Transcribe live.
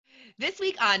This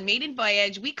week on Maiden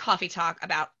Voyage, we coffee talk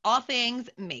about all things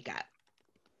makeup.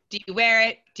 Do you wear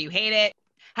it? Do you hate it?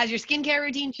 Has your skincare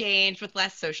routine changed with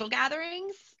less social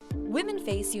gatherings? Women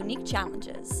face unique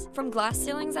challenges, from glass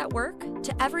ceilings at work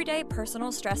to everyday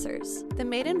personal stressors. The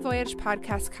Maiden Voyage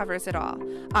podcast covers it all,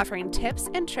 offering tips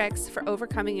and tricks for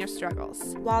overcoming your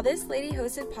struggles. While this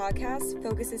lady-hosted podcast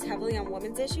focuses heavily on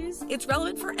women's issues, it's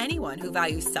relevant for anyone who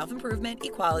values self-improvement,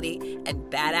 equality,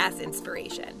 and badass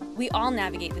inspiration. We all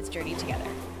navigate this journey together.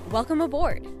 Welcome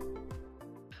aboard.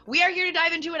 We are here to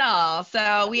dive into it all.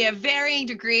 So we have varying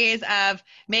degrees of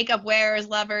makeup wearers,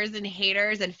 lovers, and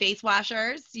haters, and face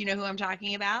washers. You know who I'm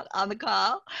talking about on the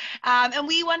call. And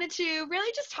we wanted to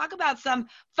really just talk about some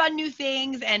fun new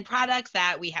things and products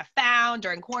that we have found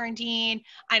during quarantine.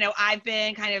 I know I've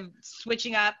been kind of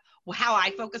switching up how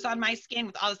I focus on my skin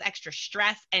with all this extra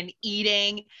stress and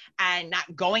eating and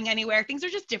not going anywhere. Things are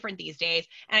just different these days.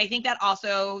 And I think that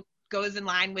also goes in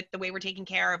line with the way we're taking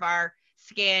care of our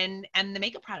skin and the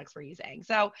makeup products we're using.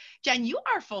 So Jen, you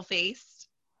are full faced.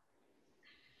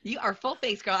 You are full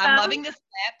face, girl. I'm loving this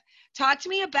lip. Talk to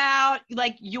me about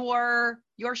like your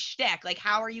shtick. Like,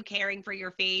 how are you caring for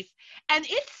your face? And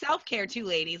it's self-care too,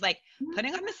 ladies. Like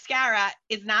putting on mascara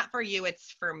is not for you,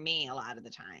 it's for me a lot of the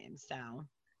time. So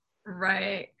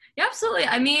right. Yeah, absolutely.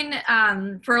 I mean,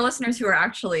 for our listeners who are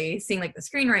actually seeing like the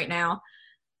screen right now,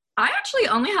 I actually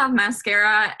only have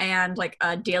mascara and like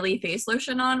a daily face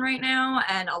lotion on right now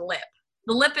and a lip.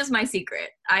 The lip is my secret.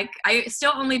 I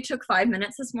still only took 5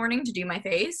 minutes this morning to do my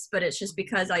face, but it's just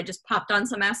because I just popped on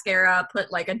some mascara,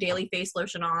 put like a daily face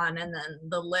lotion on, and then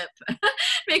the lip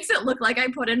makes it look like I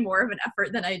put in more of an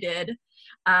effort than I did.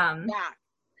 I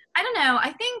don't know.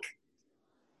 I think,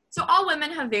 so all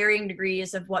women have varying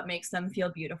degrees of what makes them feel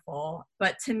beautiful.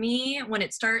 But to me, when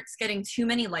it starts getting too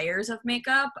many layers of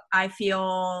makeup, I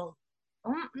feel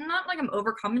not like I'm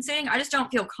overcompensating. I just don't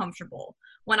feel comfortable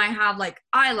when I have like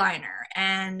eyeliner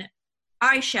and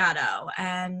eyeshadow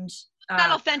and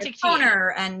not authentic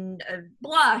toner and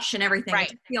blush and everything.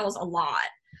 Right. It feels a lot.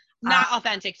 Not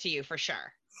authentic to you for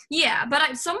sure. Yeah,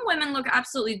 but some women look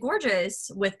absolutely gorgeous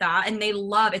with that, and they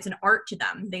love, it's an art to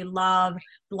them. They love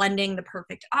blending the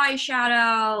perfect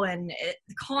eyeshadow and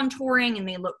contouring, and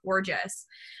they look gorgeous.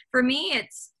 For me,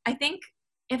 I think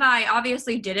if I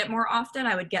obviously did it more often,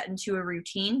 I would get into a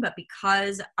routine, but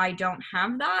because I don't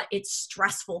have that, it's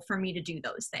stressful for me to do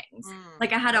those things.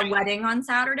 Like I had a wedding on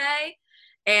Saturday,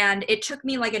 and it took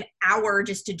me like an hour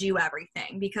just to do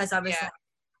everything because I was like,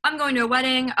 I'm going to a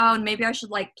wedding. Oh, and maybe I should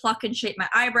like pluck and shape my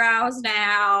eyebrows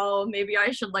now. Maybe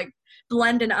I should like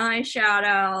blend an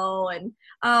eyeshadow. And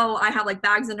oh, I have like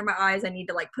bags under my eyes. I need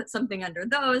to like put something under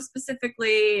those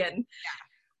specifically. And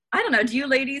I don't know. Do you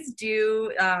ladies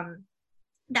do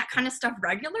that kind of stuff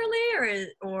regularly,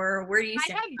 or where do you?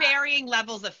 I have varying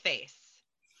levels of face.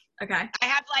 Okay.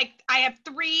 I have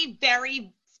 3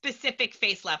 very specific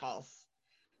face levels.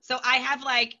 So I have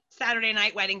like Saturday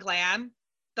Night Wedding Glam,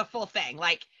 the full thing,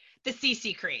 like the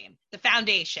CC cream, the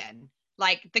foundation,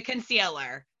 like the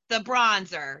concealer, the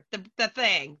bronzer, the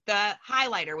thing, the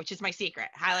highlighter, which is my secret.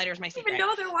 Highlighter is my secret. I didn't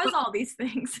even know there was all these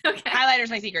things. Okay. Highlighter is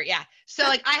my secret. Yeah. So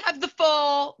like I have the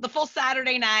full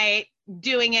Saturday night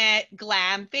doing it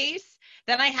glam face.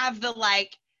 Then I have the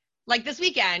like this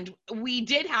weekend, we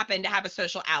did happen to have a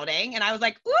social outing and I was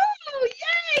like, ooh,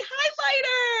 yay,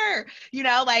 highlighter, you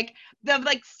know, like the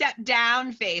like step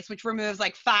down face, which removes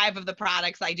like 5 of the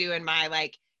products I do in my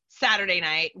like Saturday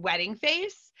night wedding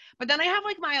face. But then I have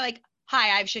like my like, hi,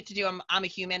 I have shit to do. I'm a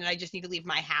human and I just need to leave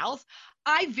my house.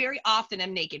 I very often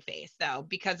am naked face though,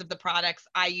 because of the products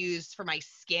I use for my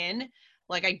skin.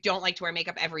 Like I don't like to wear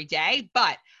makeup every day,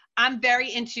 but I'm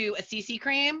very into a CC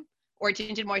cream or a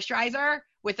tinted moisturizer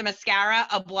with a mascara,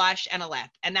 a blush, and a lip.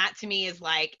 And that to me is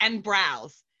like, and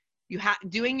brows.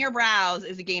 Doing your brows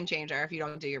is a game changer if you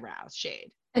don't do your brows.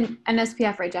 Shade. And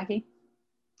SPF, right, Jackie?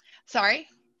 Sorry?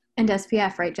 And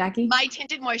SPF, right, Jackie? My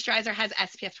tinted moisturizer has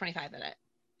SPF 25 in it.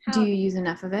 Do you use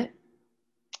enough of it?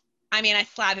 I mean, I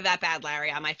slathered that bad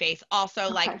Larry on my face. Also,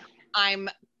 Okay. like, I'm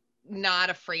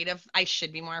not afraid of, I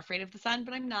should be more afraid of the sun,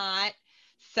 but I'm not.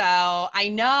 So I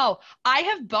know I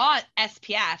have bought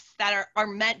SPFs that are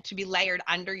meant to be layered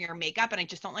under your makeup, and I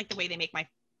just don't like the way they make my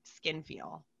skin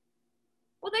feel.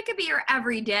 Well, that could be your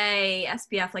everyday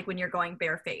SPF, like when you're going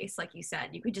bareface, like you said.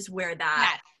 You could just wear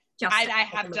that. Yes, I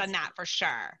have done that for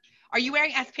sure. Are you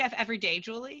wearing SPF every day,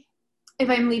 Julie? If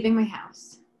I'm leaving my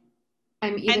house,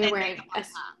 I'm either wearing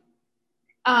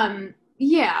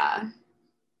yeah,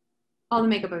 all the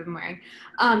makeup I've been wearing.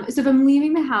 So if I'm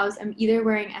leaving the house, I'm either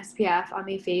wearing SPF on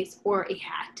my face or a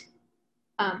hat.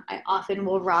 I often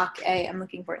will rock I'm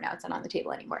looking for it now, it's not on the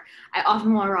table anymore. I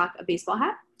often will rock a baseball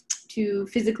hat to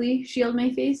physically shield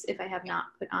my face if I have not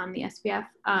put on the SPF.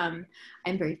 I'm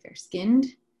very fair skinned,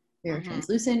 very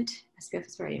translucent. SPF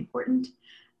is very important.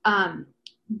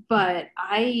 But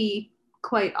I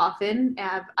quite often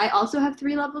I also have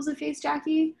 3 levels of face,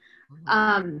 Jackie.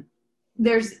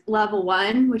 There's level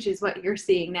 1, which is what you're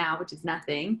seeing now, which is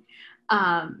nothing.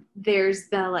 There's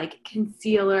the like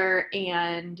concealer,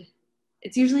 and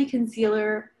it's usually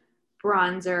concealer,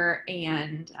 bronzer,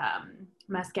 and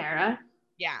mascara.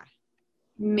 Yeah.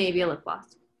 Maybe a lip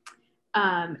gloss.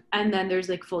 And then there's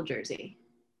like full jersey.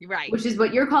 Right. Which is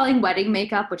what you're calling wedding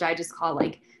makeup, which I just call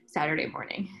like Saturday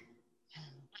morning.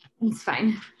 It's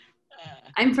fine.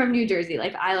 I'm from New Jersey.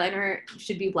 Like eyeliner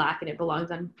should be black and it belongs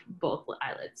on both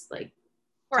eyelids, like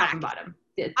top and bottom.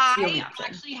 It's the only I option.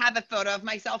 actually have a photo of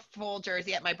myself full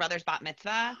jersey at my brother's bar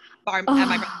mitzvah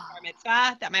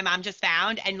that my mom just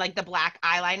found, and like the black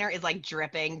eyeliner is like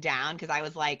dripping down because I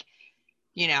was like,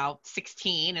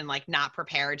 16 and like not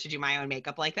prepared to do my own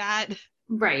makeup like that.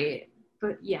 Right.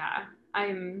 But yeah,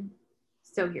 I'm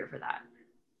so here for that.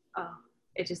 Oh,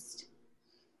 it's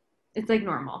like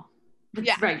normal.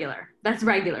 It's regular. That's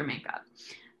regular makeup.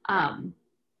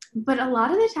 But a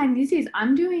lot of the time these days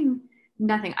I'm doing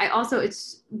nothing.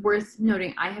 It's worth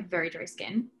noting I have very dry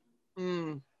skin.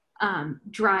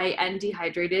 Dry and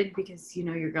dehydrated because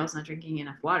your girl's not drinking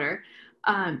enough water.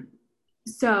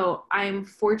 So I'm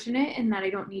fortunate in that I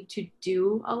don't need to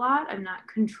do a lot. I'm not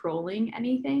controlling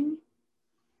anything.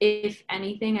 If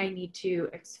anything, I need to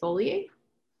exfoliate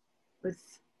with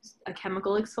a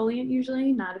chemical exfoliant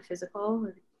usually, not a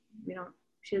physical.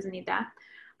 She doesn't need that.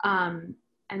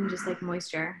 And just like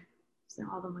moisture. So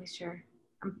all the moisture.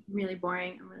 I'm really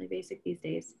boring. I'm really basic these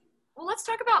days. Well, let's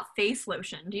talk about face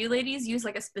lotion. Do you ladies use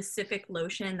like a specific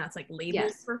lotion that's like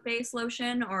labeled for face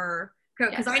lotion, or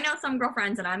because I know some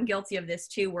girlfriends, and I'm guilty of this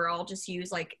too, where I'll just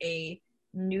use like a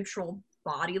neutral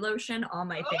body lotion on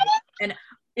my face. And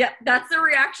yeah, that's the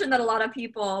reaction that a lot of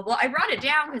people, well, I brought it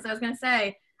down because I was going to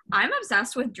say, I'm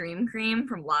obsessed with Dream Cream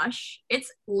from Lush.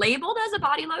 It's labeled as a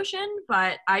body lotion,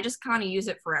 but I just kind of use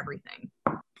it for everything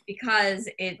because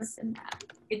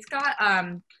it's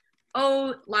got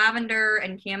lavender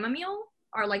and chamomile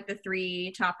are like the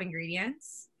 3 top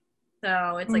ingredients.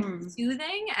 So it's like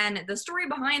soothing. And the story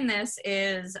behind this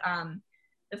is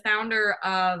the founder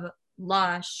of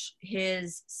Lush,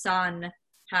 his son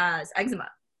has eczema.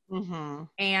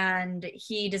 And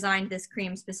he designed this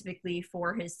cream specifically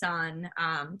for his son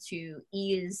to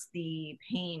ease the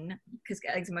pain, because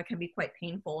eczema can be quite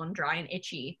painful and dry and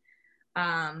itchy.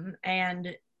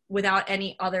 And without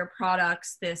any other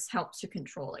products, this helps to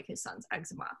control like his son's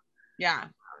eczema. Yeah.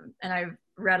 And I've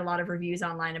read a lot of reviews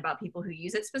online about people who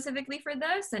use it specifically for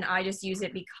this, and I just use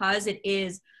it because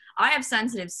I have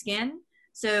sensitive skin.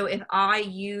 So if I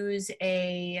use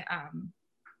a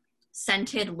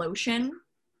scented lotion,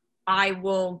 I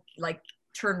will like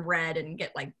turn red and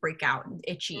get like breakout and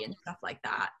itchy and stuff like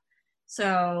that.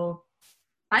 So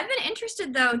I've been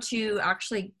interested though to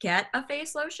actually get a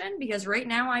face lotion, because right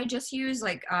now I just use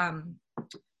like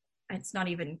it's not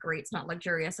even great, it's not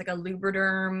luxurious, like a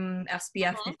Lubriderm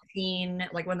SPF 15,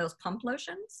 like one of those pump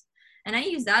lotions. And I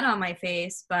use that on my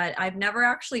face, but I've never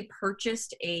actually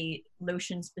purchased a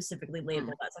lotion specifically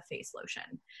labeled as a face lotion.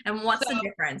 And what's the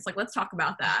difference? Like, let's talk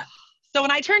about that. So when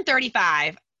I turned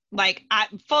 35, like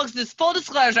full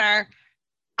disclosure,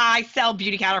 I sell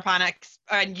beauty counter products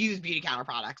and use beauty counter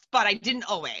products, but I didn't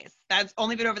always. That's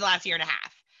only been over the last year and a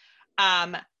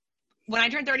half. When I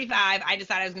turned 35, I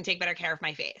decided I was going to take better care of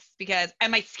my face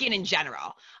and my skin in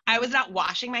general. I was not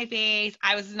washing my face.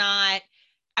 I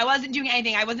wasn't doing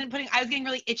anything. I was getting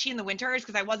really itchy in the winters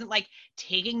because I wasn't like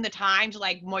taking the time to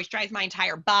like moisturize my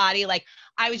entire body. Like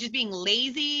I was just being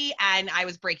lazy and I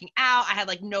was breaking out. I had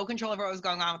like no control over what was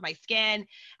going on with my skin.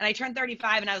 And I turned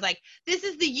 35 and I was like, this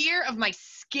is the year of my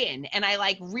skin. And I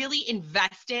like really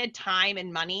invested time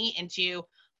and money into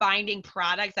finding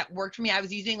products that worked for me. I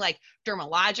was using like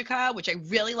Dermalogica, which I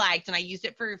really liked, and I used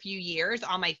it for a few years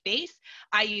on my face.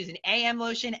 I use an AM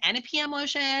lotion and a PM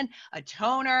lotion, a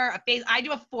toner, a face. I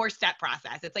do a 4-step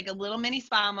process. It's like a little mini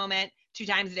spa moment 2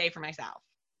 times a day for myself.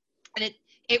 And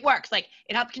it works. Like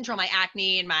it helps control my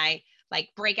acne and my like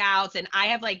breakouts. And I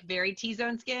have like very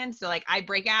T-zone skin. So like I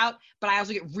break out, but I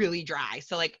also get really dry.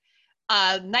 So like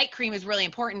night cream is really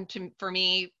important for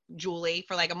me, Julie,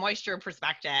 for like a moisture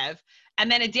perspective. And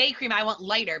then a day cream I want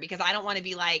lighter because I don't want to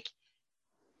be like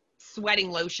sweating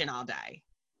lotion all day.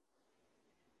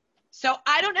 So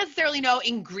I don't necessarily know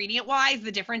ingredient wise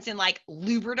the difference in like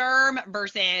Lubriderm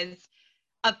versus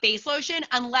a face lotion,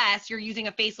 unless you're using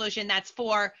a face lotion that's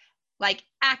for like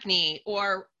acne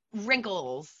or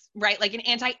wrinkles, right? Like an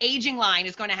anti-aging line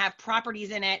is going to have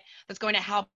properties in it that's going to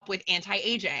help with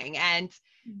anti-aging, and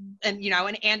you know,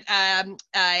 an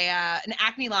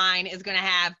acne line is going to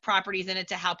have properties in it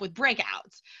to help with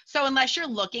breakouts. So unless you're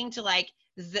looking to like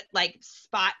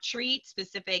spot treat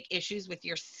specific issues with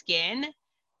your skin,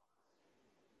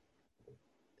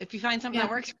 if you find something that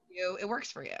works for you, it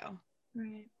works for you.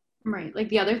 Right. Like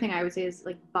the other thing I would say is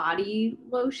like body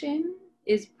lotion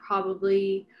is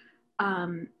probably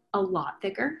a lot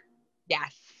thicker.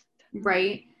 Yes.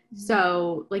 Right.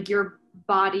 So like your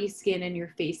body skin and your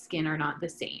face skin are not the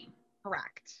same.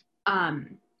 Correct.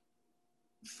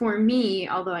 For me,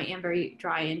 although I am very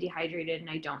dry and dehydrated and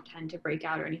I don't tend to break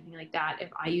out or anything like that, if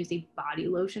I use a body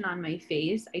lotion on my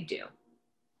face, I do.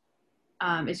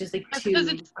 It's just like too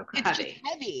it's heavy. just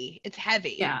heavy. It's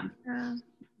heavy. Yeah.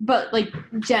 But like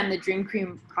Jen, the Dream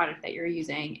Cream product that you're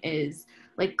using is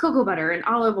like cocoa butter and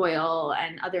olive oil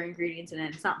and other ingredients in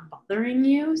it. It's not bothering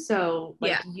you. So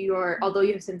like although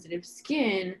you have sensitive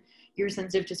skin, you're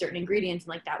sensitive to certain ingredients, and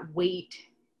like that weight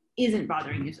isn't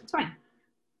bothering you. So it's fine.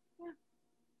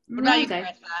 What about you,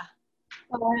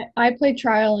 Carissa? I played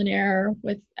trial and error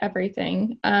with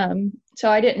everything.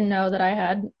 So I didn't know that I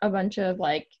had a bunch of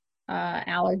like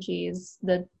allergies.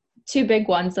 The two big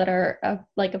ones that are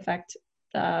like affect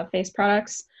face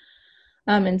products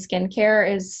and skincare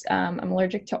is I'm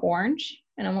allergic to orange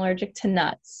and I'm allergic to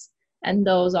nuts. And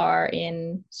those are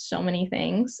in so many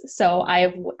things. So I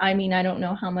don't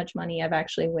know how much money I've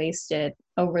actually wasted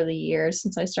over the years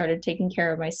since I started taking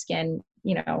care of my skin,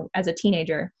 you know, as a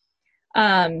teenager.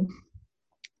 It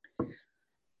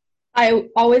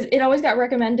always got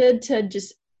recommended to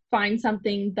just find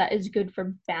something that is good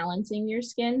for balancing your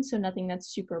skin. So nothing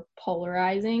that's super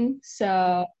polarizing.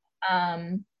 So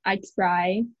I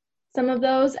try some of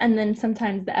those, and then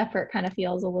sometimes the effort kind of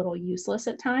feels a little useless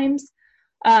at times.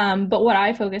 But what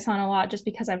I focus on a lot, just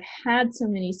because I've had so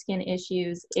many skin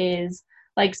issues, is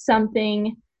like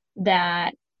something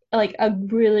that like a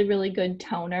really, really good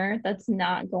toner that's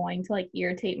not going to like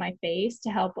irritate my face to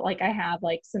help. Like I have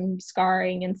like some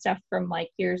scarring and stuff from like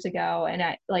years ago, and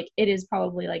it is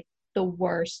probably like the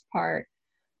worst part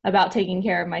about taking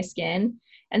care of my skin.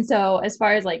 And so as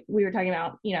far as like we were talking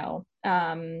about, you know,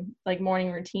 like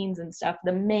morning routines and stuff,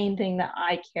 the main thing that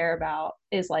I care about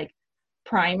is like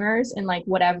primers and like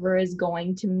whatever is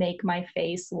going to make my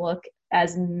face look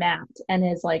as matte and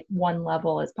as like one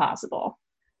level as possible.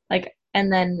 Like,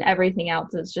 and then everything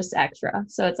else is just extra.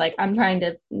 So it's like I'm trying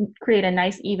to create a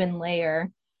nice even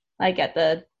layer like at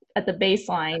the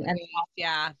baseline, and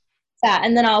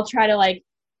and then I'll try to like,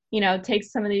 you know, take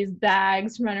some of these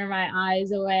bags from under my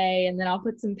eyes away, and then I'll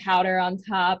put some powder on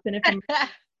top, and if I'm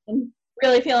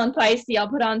really feeling feisty, I'll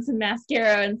put on some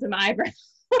mascara and some eyebrows.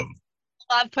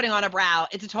 Love putting on a brow.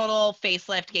 It's a total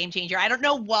facelift game changer. I don't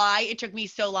know why it took me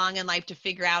so long in life to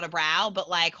figure out a brow, but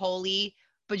like holy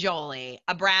bajoli,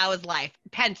 a brow is life.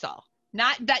 Pencil,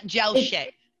 not that gel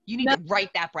shit. You need to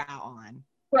write that brow on.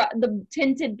 The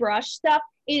tinted brush stuff,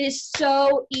 it is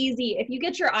so easy. If you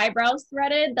get your eyebrows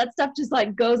threaded, that stuff just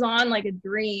like goes on like a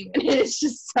dream. And it's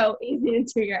just so easy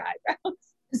to do your eyebrows.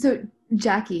 So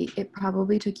Jackie, it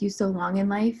probably took you so long in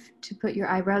life to put your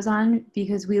eyebrows on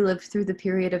because we lived through the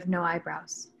period of no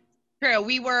eyebrows. True.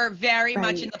 We were very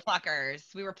much in the pluckers.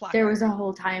 We were pluckers. There was a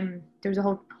whole time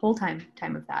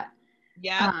of that.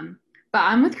 Yeah. But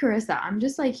I'm with Carissa. I'm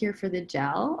just like here for the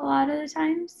gel a lot of the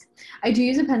times. I do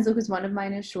use a pencil because one of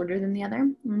mine is shorter than the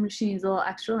other. She needs a little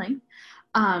extra length.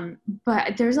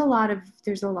 But there's a lot of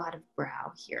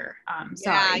brow here.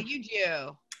 Sorry. Yeah, you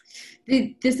do.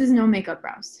 This is no makeup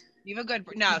brows. You have a good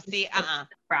brow.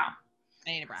 Brow. I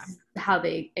need a brow. How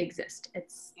they exist.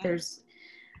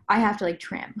 I have to like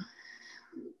trim.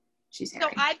 She's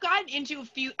hairy. So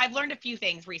I've learned a few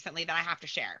things recently that I have to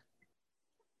share.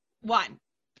 1,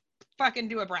 fucking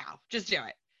do a brow. Just do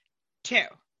it. 2,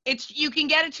 you can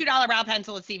get a $2 brow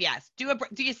pencil at CVS. Do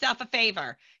yourself a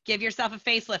favor. Give yourself a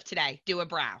facelift today. Do a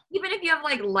brow. Even if you have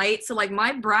like light, so like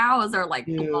my brows are like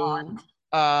blonde.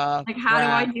 Like how do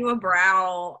I do a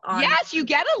brow on? Yes, you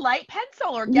get a light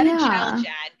pencil or get a gel,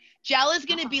 Jen. Gel is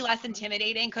going to be less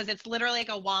intimidating because it's literally like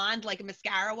a wand, like a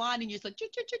mascara wand, and you just like choo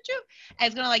choo choo choo, and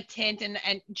it's going to like tint and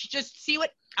just see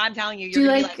what I'm telling you. You're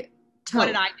going to be like, taupe? What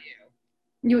did I do?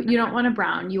 You don't want a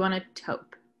brown. You want a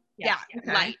taupe. Yeah,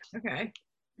 okay. light. Okay.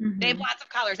 Mm-hmm. They have lots of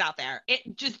colors out there.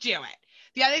 Just do it.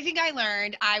 The other thing I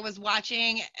learned, I was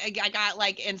watching, I got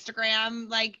like Instagram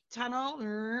like tunnel,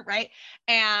 right?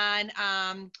 And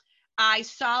I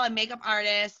saw a makeup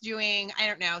artist doing, I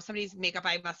don't know, somebody's makeup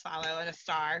I must follow and a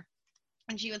star.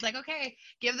 And she was like, okay,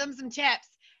 give them some tips.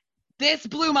 This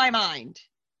blew my mind.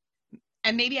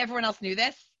 And maybe everyone else knew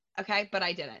this Okay, but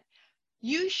I didn't.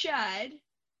 You should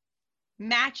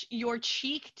match your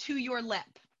cheek to your lip.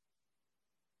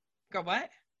 Go what?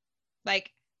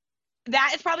 Like,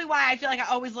 that is probably why I feel like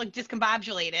I always look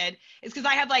discombobulated, is because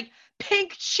I have like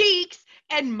pink cheeks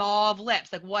and mauve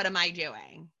lips. Like, what am I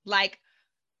doing? Like,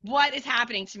 what is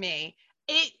happening to me?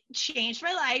 It changed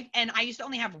my life, and I used to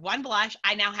only have one blush.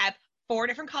 I now have 4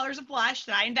 different colors of blush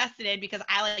that I invested in because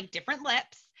I like different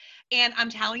lips. And I'm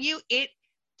telling you, it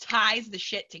ties the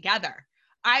shit together.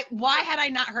 Why had I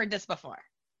not heard this before?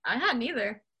 I hadn't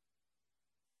either.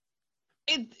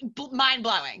 It's mind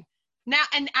blowing. Now,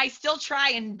 and I still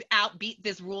try and outbeat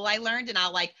this rule I learned, and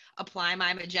I'll like apply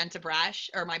my magenta brush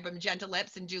or my magenta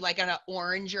lips and do like an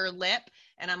oranger lip.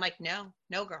 And I'm like, no,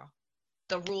 girl.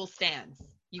 The rule stands.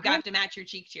 You got to match your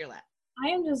cheek to your lip. I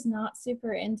am just not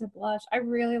super into blush. I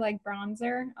really like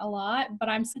bronzer a lot, but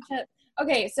I'm such a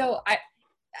okay. So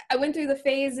I went through the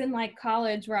phase in like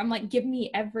college where I'm like, give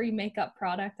me every makeup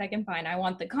product I can find. I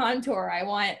want the contour. I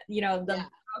want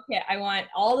okay. I want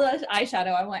all the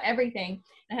eyeshadow. I want everything.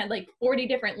 I had like 40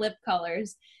 different lip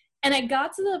colors, and I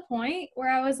got to the point where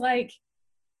I was like,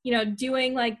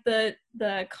 doing like the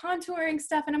contouring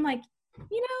stuff, and I'm like,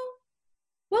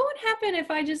 what would happen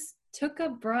if I just took a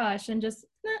brush and just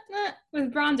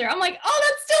with bronzer? I'm like, oh,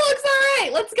 that still looks all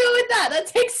right. Let's go with that. That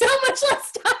takes so much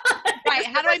less time. Right.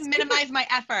 How do I minimize my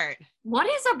effort? What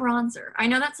is a bronzer? I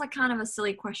know that's like kind of a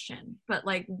silly question, but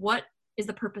like, what is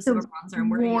the purpose of a bronzer, and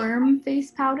where warm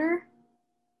face powder.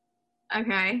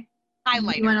 Okay.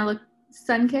 Highlighter. You want to look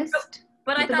sun-kissed?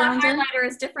 But I thought highlighter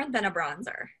is different than a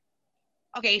bronzer.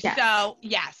 Okay, Yes. so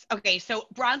yes. Okay, so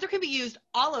bronzer can be used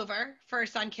all over for a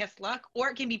sun-kissed look, or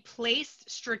it can be placed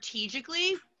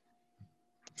strategically.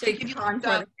 To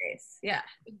contour the face. Yeah.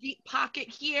 Deep pocket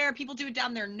here. People do it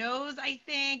down their nose, I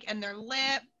think, and their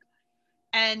lip.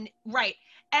 And right,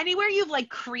 anywhere you've like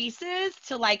creases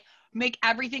to like make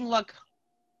everything look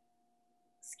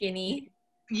skinny.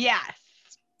 Yes.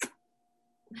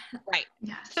 Right.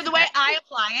 Yes. So the way I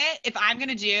apply it, if I'm going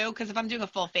to do, because if I'm doing a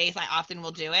full face, I often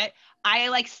will do it. I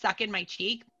like suck in my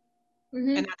cheek,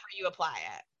 and that's where you apply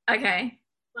it. Okay.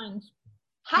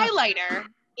 Highlighter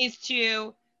is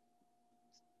to,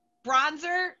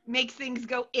 bronzer makes things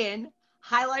go in,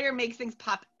 highlighter makes things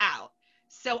pop out.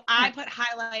 So I put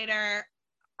highlighter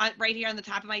right here on the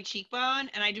top of my cheekbone,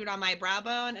 and I do it on my brow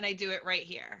bone, and I do it right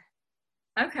here.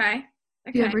 Okay.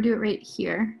 If you ever do it right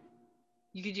here.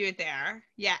 You could do it there.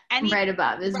 Yeah. Right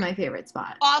above is my favorite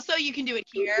spot. Also, you can do it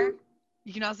here.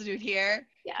 You can also do it here.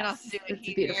 Yes. You can also do it It's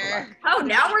here. a beautiful look. Oh,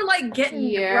 now we're like getting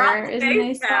Here is a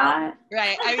nice spot.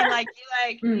 Right. I mean, like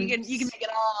you can make it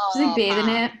all. Just like bathe in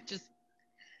it. Just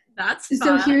that's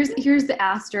so fun. here's the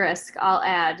asterisk I'll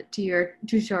add to your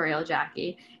tutorial,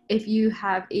 Jackie. If you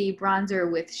have a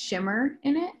bronzer with shimmer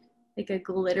in it, like a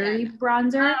glittery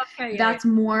bronzer, that's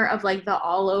more of like the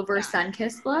all over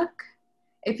sun-kissed look.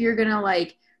 If you're gonna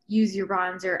like use your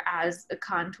bronzer as a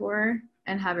contour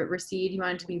and have it recede, you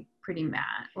want it to be pretty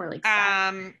matte or like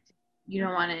soft. You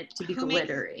don't want it to be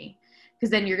glittery,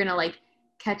 because then you're gonna like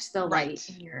catch the light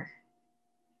in your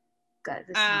gut.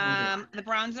 The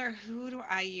bronzer, who do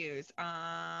I use?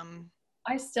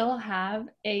 I still have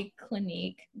a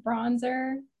Clinique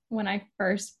bronzer when I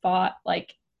first bought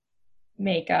like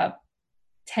makeup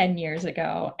 10 years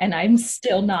ago, and I'm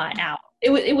still not out.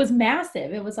 It was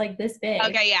massive. It was like this big.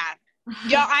 Okay, yeah.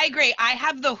 Yeah, I agree. I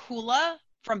have the Hoola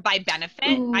by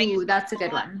Benefit. Ooh, that's a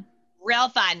good one. Real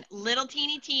fun. Little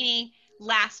teeny,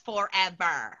 lasts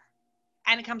forever.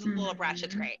 And it comes with a little brush.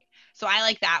 It's great. So I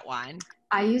like that one.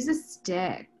 I use a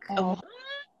stick. Oh.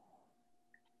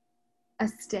 A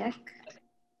stick.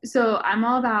 So I'm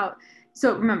all about,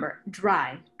 so remember,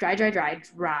 dry. Adding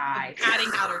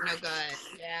powder, no good.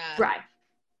 Yeah.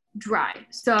 Dry.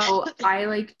 So I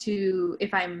like to,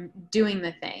 if I'm doing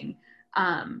the thing,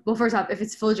 well, first off, if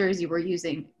it's full jersey, we're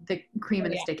using the cream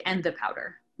and the stick and the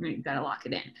powder. You gotta lock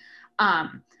it in.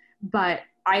 But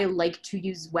I like to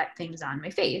use wet things on my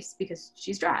face because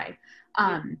she's dry.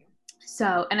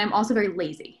 So, and I'm also very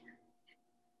lazy.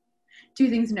 2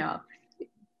 things to know.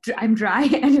 I'm dry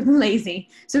and I'm lazy.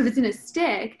 So if it's in a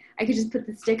stick, I could just put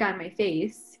the stick on my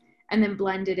face and then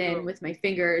blend it in with my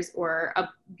fingers or a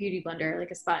beauty blender,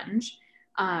 like a sponge.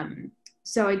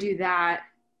 So I do that.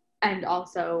 And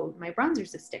also my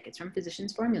bronzer's a stick. It's from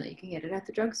Physicians Formula. You can get it at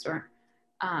the drugstore.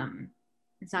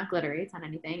 It's not glittery. It's not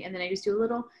anything. And then I just do a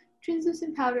little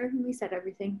translucent powder and we set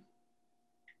everything.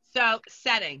 So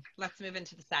setting. Let's move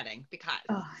into the setting because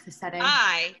the setting.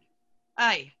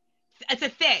 It's a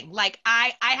thing. Like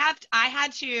I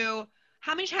had to.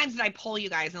 How many times did I poll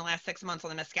you guys in the last 6 months on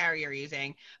the mascara you're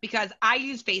using? Because I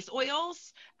use face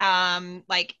oils,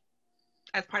 like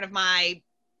as part of my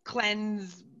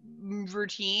cleanse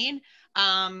routine.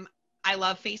 I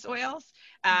love face oils.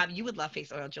 You would love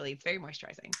face oil, Julie. It's very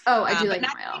moisturizing. Oh, I do But like an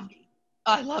not oil. crazy.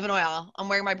 Oh, I love an oil. I'm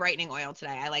wearing my brightening oil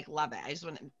today. I like love it. I just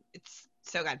want to, it's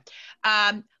so good.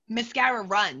 Mascara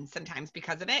runs sometimes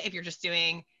because of it. If you're just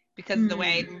doing, because of the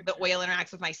way the oil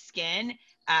interacts with my skin.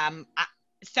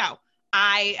 So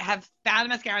I have found a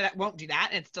mascara that won't do that,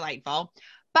 and it's delightful.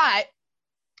 But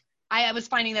I was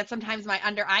finding that sometimes my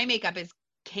under eye makeup is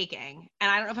caking,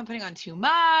 and I don't know if I'm putting on too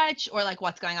much or like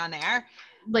what's going on there.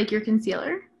 Like your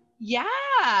concealer? Yeah.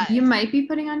 You might be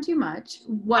putting on too much.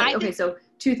 Okay, so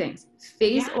 2 things.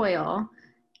 Face oil,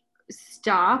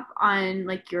 stop on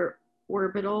like your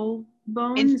orbital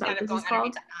bone. Is that Instead of what this going is called?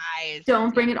 underneath the eyes.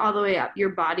 Don't bring it all the way up. Your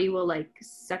body will like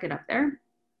suck it up there.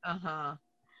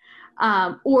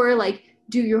 Or like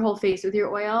do your whole face with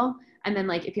your oil, and then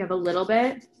like if you have a little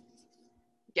bit,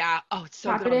 yeah. Oh, it's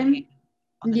so tap good it on in. the hand.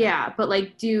 Yeah, but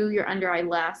like do your under eye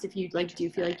last if you like do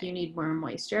feel like you need more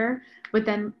moisture, but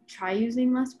then try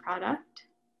using less product.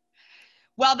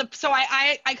 Well, so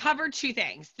I covered 2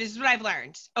 things. This is what I've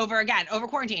learned over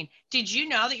quarantine. Did you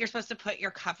know that you're supposed to put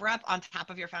your cover up on top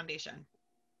of your foundation?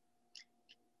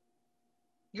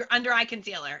 Your under eye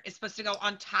concealer is supposed to go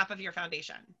on top of your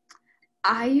foundation.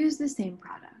 I use the same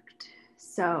product,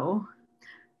 so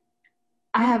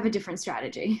I have a different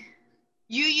strategy.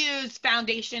 You use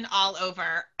foundation all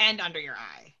over and under your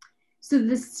eye. So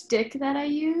the stick that I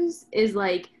use is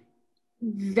like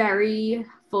very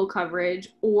full coverage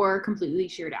or completely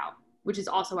sheared out, which is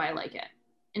also why I like it.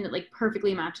 And it like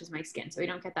perfectly matches my skin. So I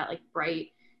don't get that like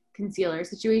bright concealer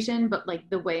situation, but like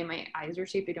the way my eyes are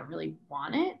shaped, I don't really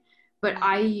want it. But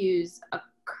I use a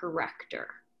corrector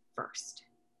first.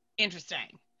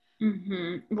 Interesting.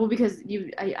 Well, because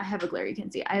I have a glare, you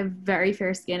can see. I have very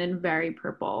fair skin and very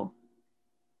purple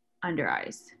under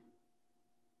eyes.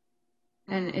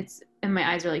 And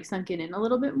my eyes are like sunken in a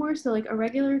little bit more. So like a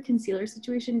regular concealer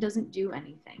situation doesn't do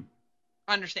anything.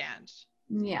 Understand.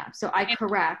 Yeah. So I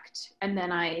correct and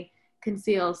then I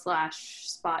conceal /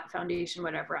 spot foundation,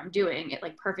 whatever I'm doing. It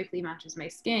like perfectly matches my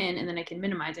skin, and then I can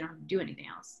minimize. I don't have to do anything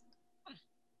else.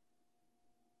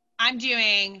 I'm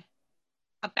doing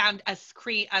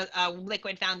a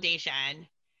liquid foundation,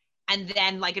 and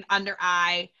then like an under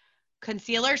eye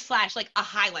concealer / like a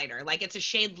highlighter. Like it's a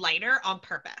shade lighter on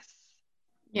purpose.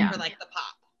 Yeah. For like the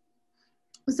pop.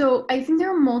 So I think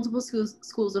there are multiple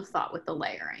schools of thought with the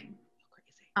layering.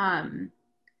 Crazy.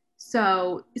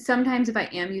 So sometimes if I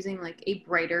am using like a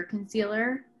brighter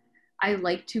concealer, I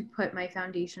like to put my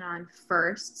foundation on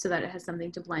first so that it has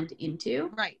something to blend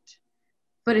into. Right.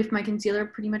 But if my concealer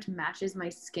pretty much matches my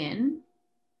skin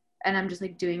and I'm just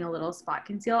like doing a little spot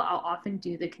conceal, I'll often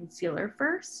do the concealer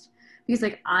first, because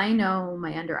like I know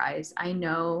my under eyes. I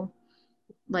know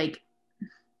like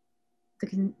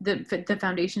the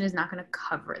foundation is not going to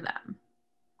cover them.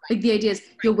 Like the idea is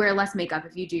you'll wear less makeup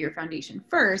if you do your foundation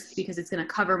first, because it's going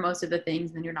to cover most of the things,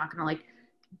 and then you're not going to like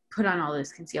put on all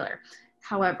this concealer.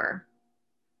 However,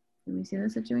 let me see the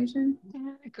situation.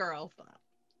 Girl.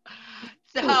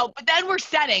 So, but then we're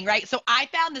setting, right? So I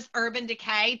found this Urban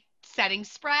Decay setting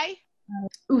spray.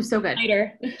 Ooh, so good.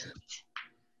 Later.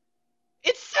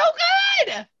 It's so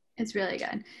good. It's really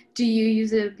good. Do you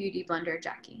use a beauty blender,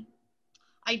 Jackie?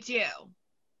 I do.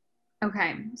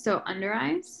 Okay, so under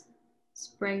eyes,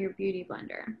 spray your beauty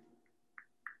blender.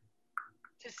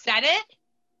 To set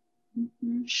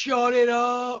it? Shut it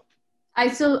up.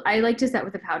 I like to set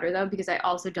with a powder though, because I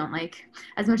also don't like,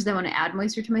 as much as I want to add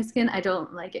moisture to my skin, I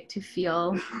don't like it to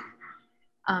feel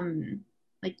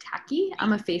like tacky.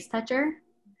 I'm a face toucher,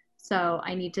 so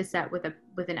I need to set with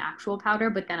an actual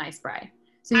powder, but then I spray.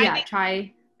 So yeah,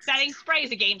 try. Setting spray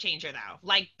is a game changer though.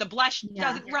 Like the blush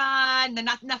doesn't run,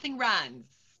 nothing runs.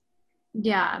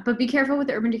 Yeah, but be careful with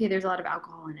the Urban Decay. There's a lot of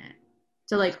alcohol in it.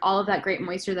 So like all of that great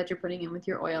moisture that you're putting in with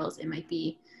your oils, it might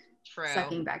be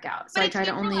sucking back out. So I try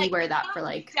to only wear that for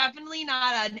like. Definitely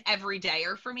not an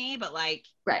everydayer for me, but like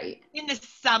right in the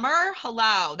summer,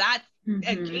 hello, that's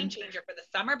a game changer for the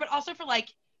summer, but also for like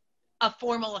a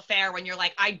formal affair when you're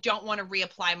like, I don't want to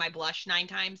reapply my blush 9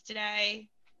 times today.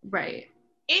 Right.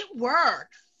 It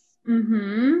works.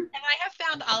 And I have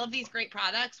found all of these great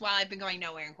products while I've been going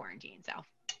nowhere in quarantine. So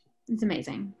it's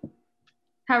amazing.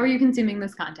 How are you consuming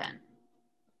this content?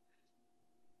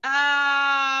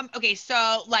 Okay,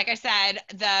 so like I said,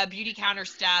 the beauty counter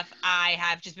stuff I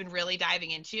have just been really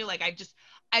diving into. Like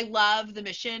I love the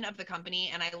mission of the company,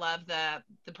 and I love the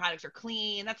products are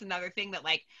clean. That's another thing that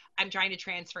like I'm trying to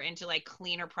transfer into like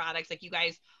cleaner products. Like you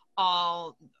guys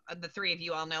all, the 3 of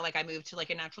you all know, like I moved to like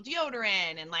a natural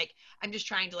deodorant, and like I'm just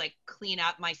trying to like clean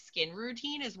up my skin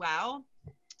routine as well.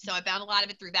 So I found a lot of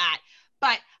it through that.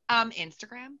 But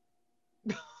Instagram.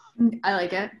 I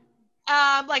like it.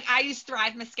 Like I use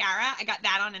Thrive mascara. I got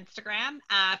that on Instagram.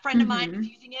 A friend of mine was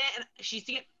using it, and she used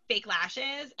to get fake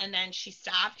lashes, and then she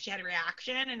stopped. She had a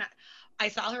reaction, and I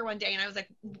saw her one day, and I was like,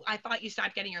 I thought you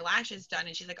stopped getting your lashes done.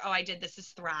 And she's like, oh, I did. This is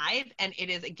Thrive, and it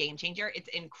is a game changer. It's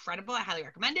incredible. I highly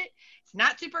recommend it. It's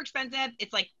not super expensive.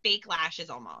 It's like fake lashes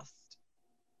almost.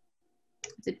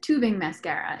 It's a tubing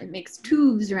mascara. It makes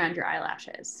tubes around your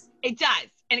eyelashes. It does,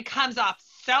 and it comes off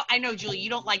so. I know, Julie, you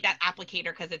don't like that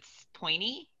applicator because it's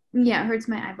pointy. Yeah, it hurts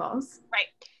my eyeballs. Right.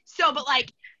 So, but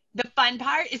like the fun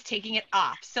part is taking it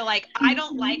off. So like I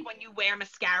don't like when you wear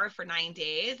mascara for 9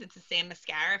 days. It's the same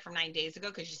mascara from 9 days ago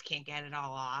because you just can't get it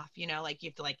all off. You know, like you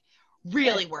have to like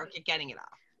really work at getting it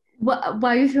off.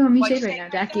 Why are you throwing me What'd shade you right say, now,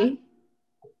 Martha? Jackie?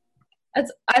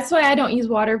 That's why I don't use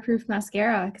waterproof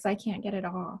mascara, because I can't get it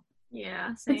off. Yeah,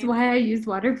 That's same. why I use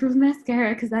waterproof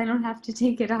mascara, because I don't have to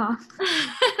take it off.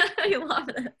 I love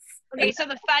this. Okay, so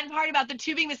the fun part about the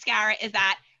tubing mascara is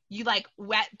that you like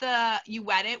wet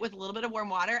it with a little bit of warm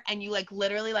water, and you like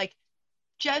literally like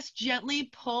just gently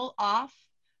pull off,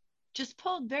 just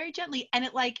pull very gently, and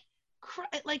it like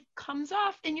comes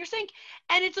off in your sink,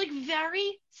 and it's like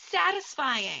very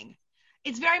satisfying.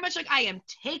 It's very much like I am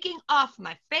taking off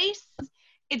my face.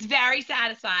 It's very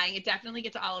satisfying. It definitely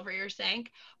gets all over your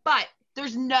sink, but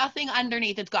there's nothing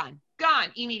underneath. It's gone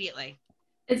immediately.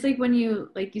 It's like when you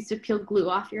like used to peel glue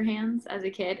off your hands as a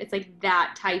kid. It's like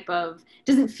that type of,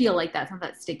 doesn't feel like that. It's not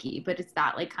that sticky, but it's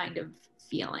that like kind of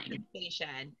feeling.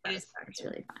 Sensation. It's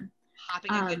really fun.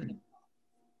 Hopping a good.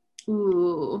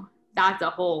 Ooh, that's a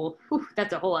whole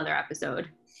other episode.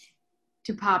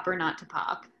 To pop or not to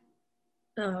pop.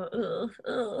 I would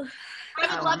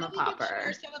love if we could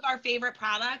share some of our favorite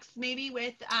products, maybe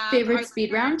with favorite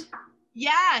speed round.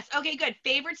 Yes. Okay, good.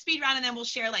 Favorite speed round, and then we'll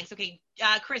share links. Okay,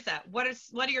 Carissa, what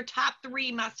are your top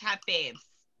 3 must-have faves?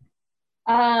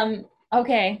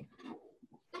 Okay.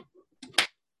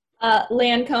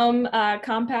 Lancome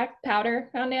compact powder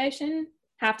foundation.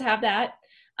 Have to have that.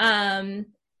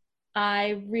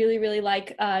 I really, really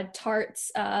like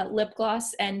Tarte's lip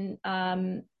gloss and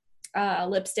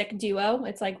lipstick duo.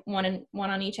 It's like one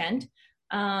on each end.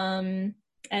 And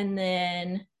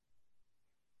then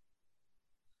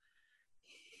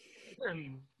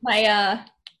my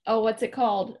what's it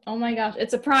called? Oh my gosh,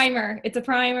 it's a primer. I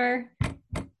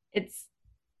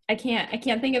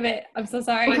can't think of it. I'm so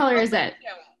sorry. What color is it?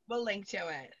 We'll link to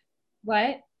it.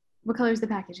 What color is the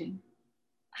packaging?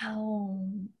 Oh,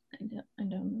 I don't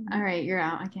know. All right, you're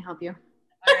out. I can't help you.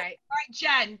 All right,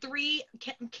 Jen, 3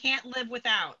 can't live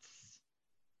without.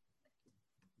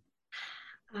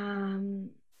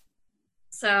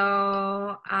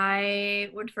 So I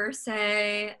would first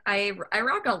say I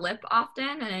rock a lip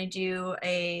often, and I do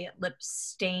a lip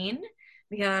stain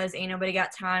because ain't nobody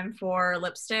got time for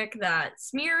lipstick that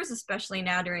smears, especially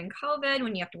now during COVID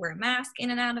when you have to wear a mask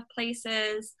in and out of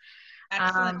places.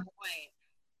 Excellent point.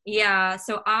 Yeah,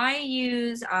 so I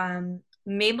use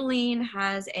Maybelline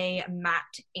has a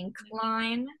matte ink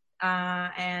line,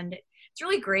 and it's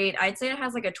really great. I'd say it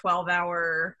has like a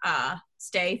 12-hour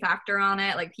stay factor on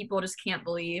it. Like people just can't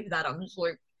believe that I'm just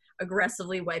like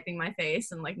aggressively wiping my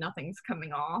face and like nothing's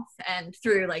coming off. And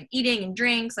through like eating and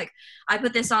drinks, like I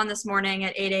put this on this morning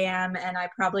at 8 a.m. and I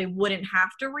probably wouldn't have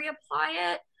to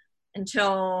reapply it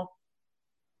until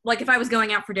like if I was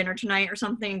going out for dinner tonight or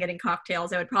something and getting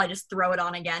cocktails, I would probably just throw it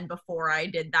on again before I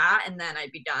did that, and then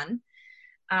I'd be done.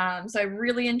 So I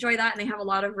really enjoy that, and they have a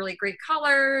lot of really great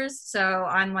colors. So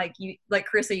I'm like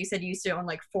Carissa, you said you used to own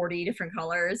like 40 different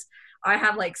colors. I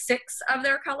have like 6 of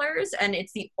their colors, and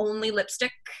it's the only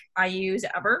lipstick I use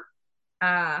ever.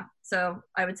 So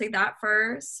I would say that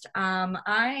first.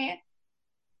 I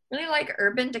really like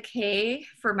Urban Decay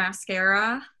for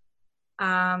mascara.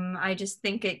 I just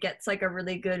think it gets like a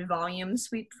really good volume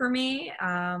sweep for me.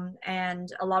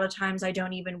 And a lot of times I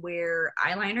don't even wear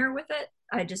eyeliner with it.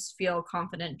 I just feel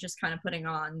confident just kind of putting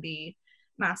on the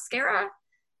mascara.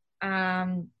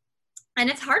 And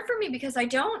it's hard for me because I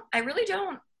really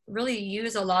don't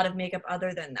use a lot of makeup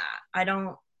other than that. I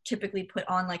don't typically put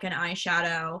on like an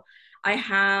eyeshadow. I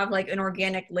have like an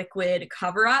organic liquid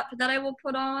cover up that I will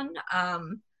put on.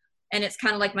 And it's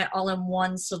kind of like my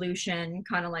all-in-one solution,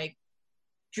 kind of like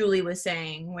Julie was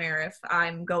saying, where if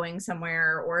I'm going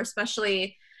somewhere, or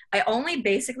especially I only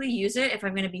basically use it if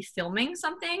I'm going to be filming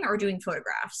something or doing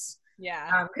photographs.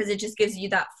 Yeah. Because it just gives you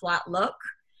that flat look.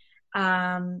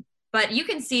 But you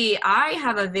can see I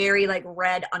have a very like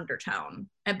red undertone,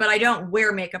 but I don't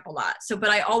wear makeup a lot. So, but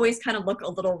I always kind of look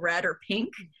a little red or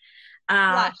pink.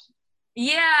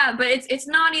 Yeah, but it's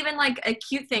not even like a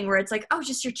cute thing where it's like, oh,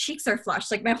 just your cheeks are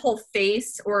flushed. Like my whole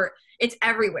face, or it's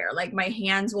everywhere. Like my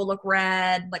hands will look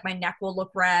red, like my neck will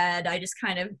look red. I just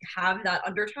kind of have that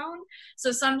undertone.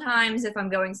 So sometimes if I'm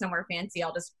going somewhere fancy,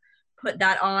 I'll just put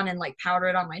that on and like powder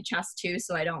it on my chest too,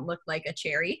 so I don't look like a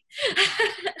cherry.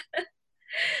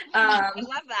 I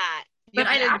love that. But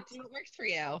I I'd do what works for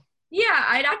you. Yeah,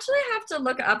 I'd actually have to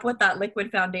look up what that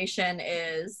liquid foundation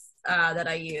is that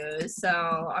I use. So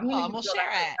I'm gonna we'll share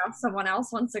it. if someone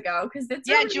else wants to go because it's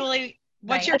Yeah, Julie,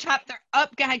 what's your top three? Oh,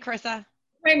 go ahead, Carissa.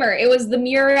 Primer. It was the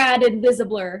Murad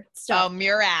Invisibler stuff. Oh,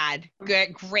 Murad.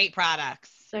 Good, great products.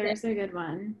 There's a good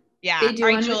one. Yeah. They do All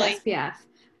right, one Julie. with SPF.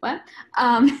 What?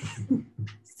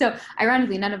 So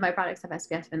ironically, none of my products have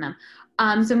SPF in them.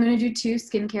 So I'm going to do 2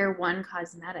 skincare, 1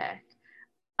 cosmetic.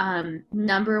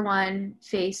 Number 1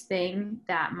 face thing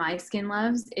that my skin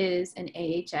loves is an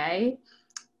AHA.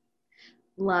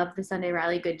 Love the Sunday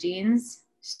Riley Good Jeans.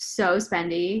 So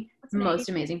spendy. Most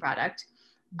amazing product.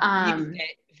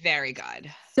 Very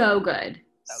good. So good.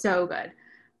 So good.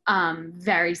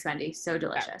 Very spendy. So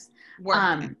delicious.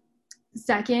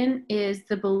 Second is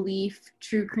the Belif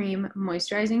True Cream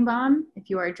Moisturizing Balm. If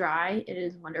you are dry, it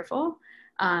is wonderful.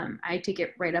 I take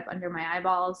it right up under my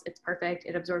eyeballs. It's perfect.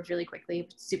 It absorbs really quickly.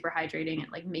 It's super hydrating.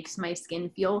 It like makes my skin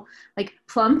feel like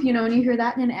plump. You know, when you hear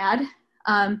that in an ad,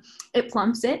 it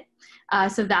plumps it.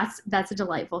 So that's a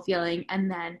delightful feeling.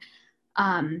 And then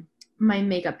my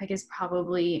makeup pick is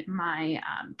probably my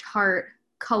Tarte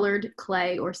Colored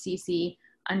Clay or CC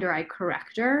Under Eye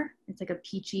Corrector. It's like a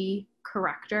peachy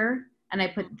corrector. And I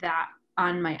put that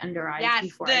on my under eyes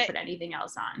before I put anything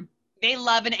else on. They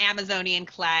love an Amazonian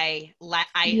clay like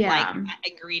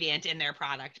ingredient in their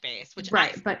product base, which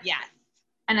yes.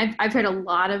 And I've tried a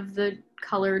lot of the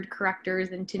colored correctors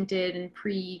and tinted and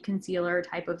pre-concealer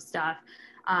type of stuff.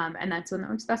 And that's one that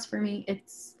works best for me.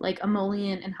 It's like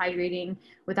emollient and hydrating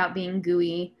without being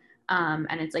gooey. And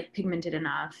it's like pigmented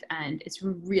enough and it's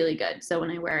really good. So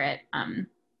when I wear it,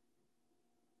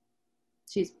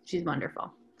 she's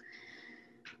wonderful.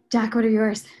 Jack, what are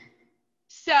yours?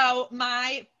 So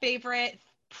my favorite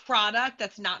product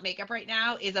that's not makeup right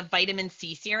now is a vitamin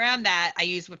C serum that I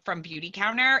use from Beauty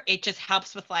Counter. It just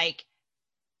helps with like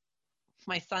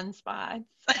my sunspots.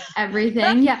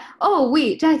 Everything. Yeah. Oh,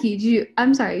 wait, Jackie,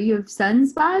 I'm sorry, you have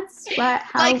sunspots?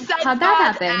 How'd that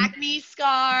happen? Acne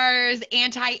scars,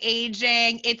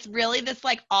 anti-aging. It's really this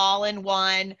like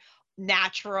all-in-one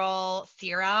natural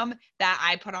serum that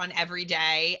I put on every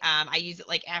day. I use it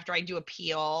like after I do a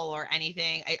peel or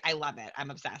anything. I love it. I'm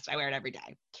obsessed. I wear it every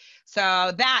day.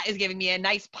 So that is giving me a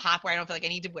nice pop where I don't feel like I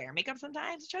need to wear makeup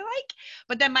sometimes, which I like.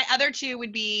 But then my other 2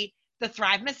 would be the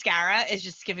Thrive Mascara is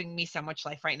just giving me so much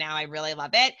life right now. I really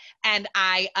love it. And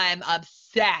I am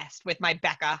obsessed with my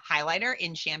Becca highlighter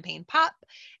in Champagne Pop.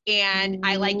 And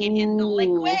I like it in the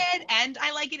liquid and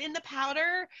I like it in the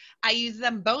powder. I use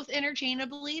them both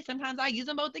interchangeably. Sometimes I use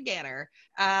them both together.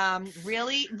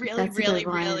 Really love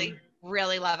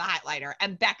a highlighter.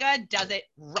 And Becca does it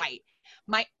right.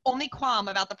 My only qualm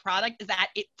about the product is that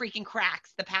it freaking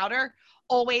cracks. The powder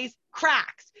always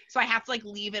cracks. So I have to like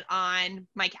leave it on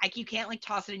you can't like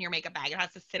toss it in your makeup bag. It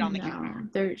has to sit on the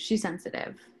counter. She's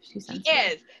sensitive. She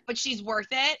is, but she's worth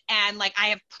it. And like I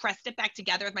have pressed it back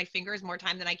together with my fingers more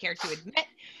time than I care to admit.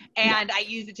 And I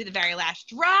use it to the very last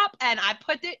drop and I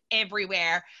put it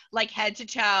everywhere, like head to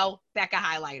toe, Becca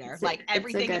highlighter.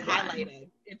 Everything is highlighted.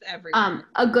 It's everywhere.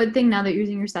 A good thing now that you're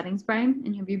using your setting spray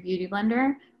and you have your beauty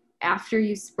blender, after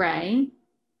you spray,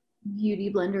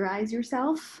 beauty blenderize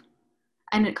yourself.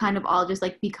 And it kind of all just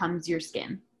like becomes your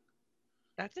skin.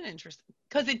 That's an interesting,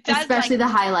 because it does, especially the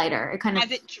highlighter. It kind of,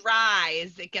 as it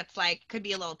dries, it gets like, could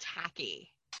be a little tacky.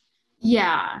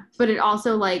 Yeah, but it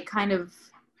also like kind of,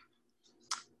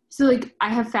 so like I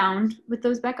have found with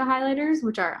those Becca highlighters,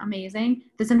 which are amazing,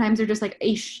 that sometimes they're just like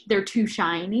they're too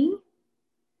shiny.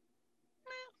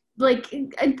 Like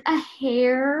a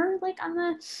hair, like on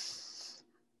the.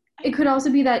 It could also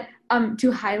be that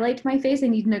to highlight my face, I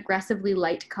need an aggressively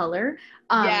light color.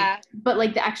 But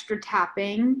like the extra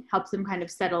tapping helps them kind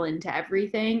of settle into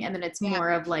everything. And then it's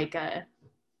more of like a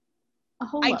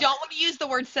whole look. I don't want to use the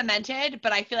word cemented,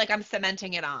 but I feel like I'm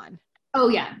cementing it on. Oh,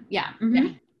 yeah. Yeah. Mm-hmm. Yeah.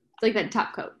 It's like that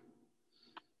top coat.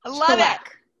 I love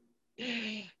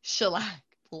it. Shellac.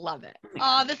 Love it.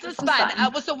 Oh, this is fun.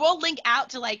 So we'll link out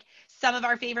to like some of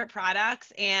our favorite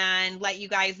products and let you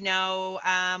guys know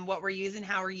what we're using,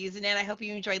 how we're using it. I hope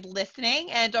you enjoyed listening,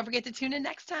 and don't forget to tune in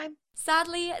next time.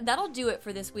 Sadly, that'll do it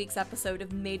for this week's episode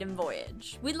of Maiden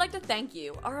Voyage. We'd like to thank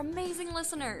you, our amazing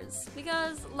listeners,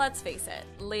 because let's face it,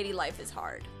 lady life is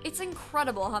hard. It's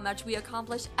incredible how much we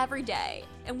accomplish every day,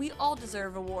 and we all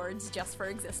deserve awards just for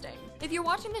existing. If you're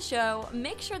watching the show,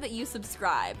 make sure that you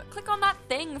subscribe, click on that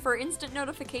thing for instant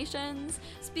notifications,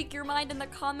 speak your mind in the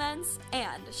comments,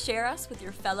 and share us with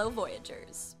your fellow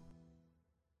Voyagers.